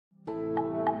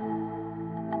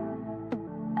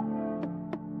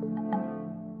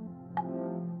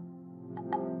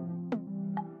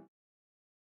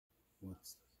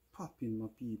popping, my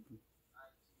people.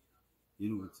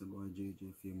 You know it's about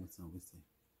jjfamous and we say,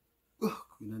 oh,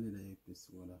 in another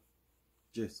episode of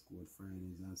Dress Code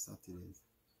Fridays and Saturdays.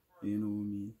 You know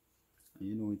me, and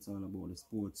you know it's all about the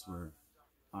sports world,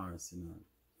 Arsenal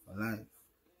for life.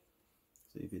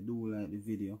 So if you do like the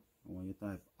video, and when you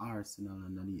type Arsenal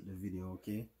underneath the video,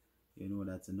 okay, you know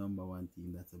that's the #1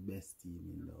 team, that's the best team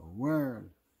in the world.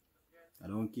 I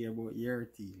don't care about your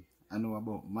team, I know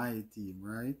about my team,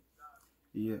 right?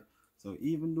 Yeah. So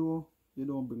even though you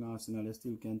don't bring Arsenal, you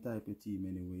still can type a team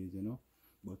anyways, you know.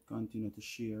 But continue to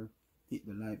share, hit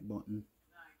the like button,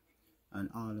 and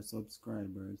all the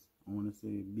subscribers. I want to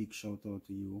say a big shout out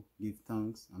to you, give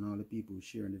thanks, and all the people who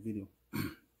share the video.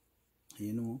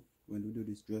 You know, when we do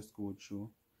this dress code show,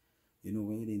 you know,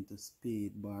 we're heading to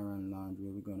Spade Bar and Lounge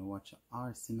where we're gonna watch an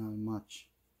Arsenal match.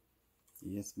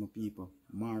 Yes, my people,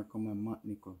 Markham and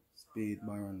Matnico, Spade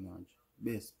Bar and Lounge,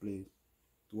 best place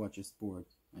to watch a sport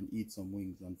and eat some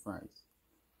wings and fries.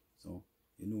 So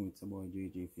you know it's about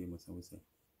jjfamous, and we say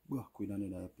back with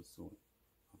another episode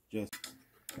of Just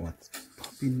What's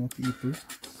Popping, my people.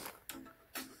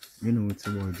 You know it's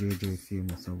about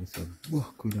jjfamous, and we say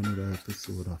back with another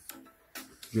episode of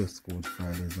Dress Code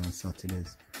Fridays and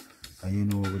Saturdays. And you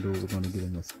know what we do, we're gonna get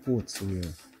in the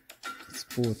sportswear.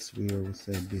 Sportswear we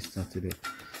said this Saturday.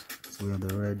 So we have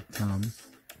the red tam,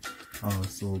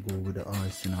 also go with the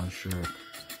Arsenal shirt.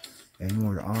 And you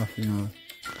know the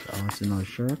Arsenal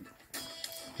shirt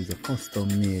is a custom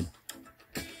made,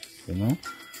 you know.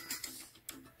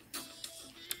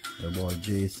 The boy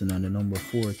Jason and the number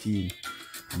 14,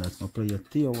 and that's my player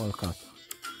Theo Walcott.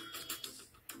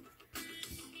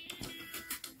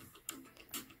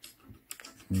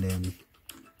 And then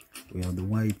we have the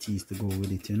white tees to go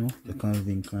with it, you know, the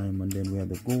Calvin Klein, and then we have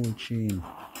the gold chain.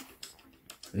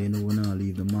 So you know we're not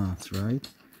leave the mask, right?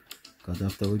 Because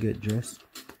after we get dressed,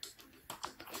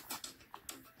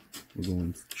 we're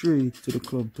going straight to the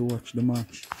club to watch the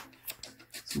match.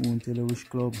 So we won't tell you which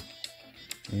club.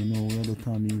 You know we have the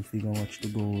Tommy Hilfiger watch to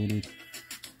go with it.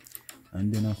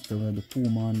 And then after we have the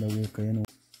Puma underwear, cause you know,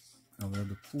 and we have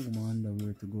the Puma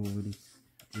underwear to go with it.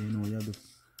 You know we have the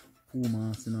Puma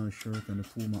Arsenal shirt and the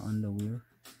Puma underwear,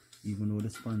 even though the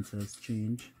sponsor has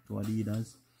changed to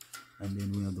Adidas. And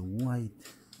then we have the white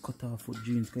cut-off foot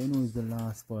jeans, because you know it's the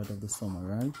last part of the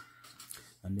summer, right?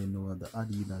 And then we have the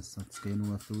Adidas socks, because you know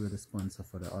we have to wear the sponsor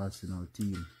for the Arsenal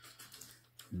team.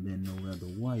 And then now we have the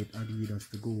white Adidas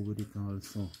to go with it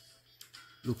also.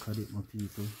 Look at it, my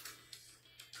people.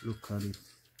 Look at it.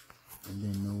 And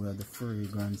then now we have the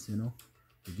fragrance, you know.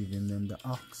 We're giving them the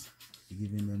Axe, we're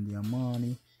giving them the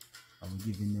Armani, and we're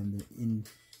giving them the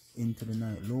Into the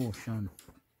Night lotion.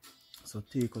 So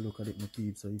take a look at it, my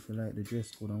peeps. So if you like the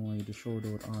dress code, I want you to shout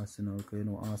out Arsenal, because you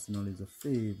know Arsenal is a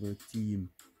favorite team.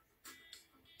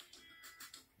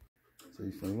 So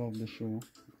if you love the show,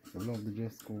 if you love the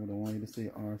dress code, I want you to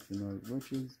say Arsenal,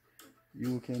 which is,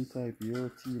 you can type your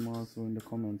team also in the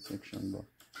comment section, but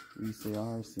we say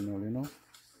Arsenal, you know,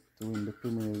 to win the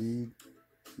Premier League,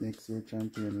 next year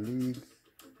Champion League.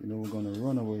 You know we're gonna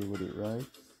run away with it, right?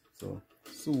 So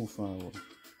soon forward,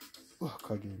 back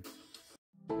again.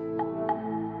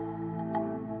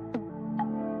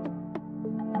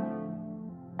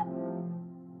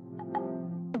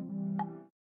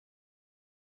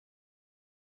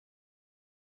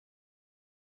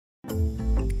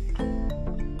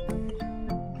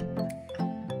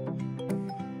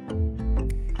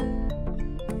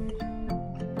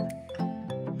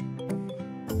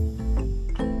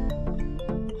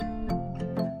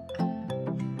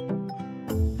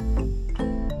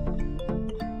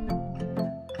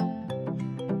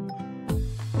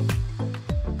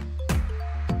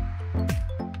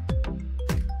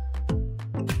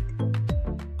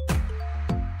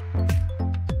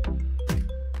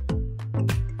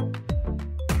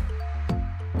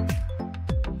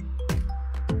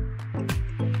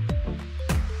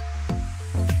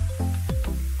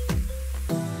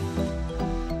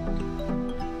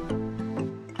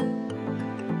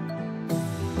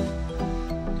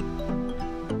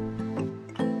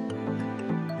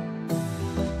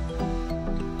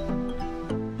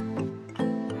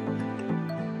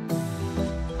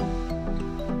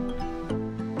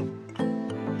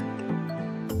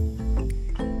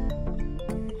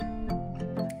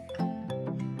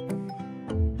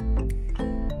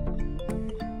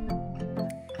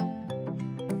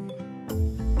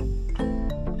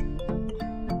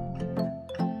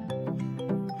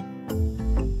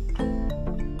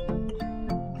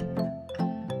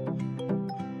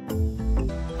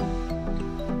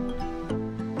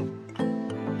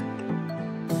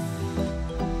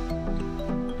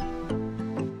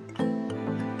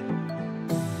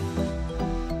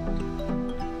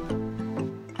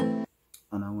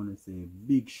 say a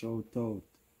big shout out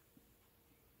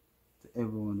to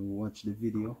everyone who watched the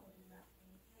video.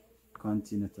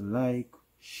 Continue to like,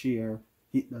 share,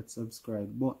 hit that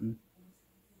subscribe button,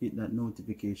 hit that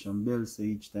notification bell so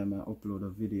each time I upload a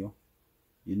video,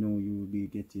 you know you will be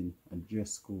getting a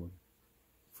dress code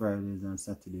Fridays and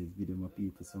Saturdays video, my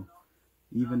people. So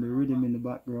even the rhythm in the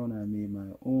background I made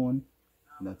my own.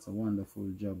 That's a wonderful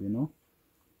job, you know.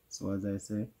 So as I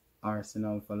say,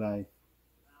 Arsenal for life.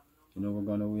 You know, we're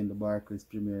gonna win the Barclay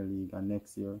Premier League, and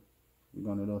next year we're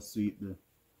gonna just sweep the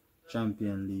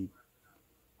Champion League.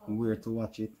 And where to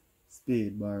watch it?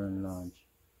 Spade Bar and Lounge,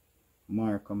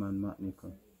 Markham and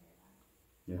McNichol.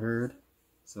 You heard?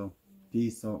 So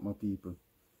peace out, my people.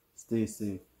 Stay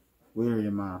safe. Wear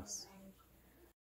your mask.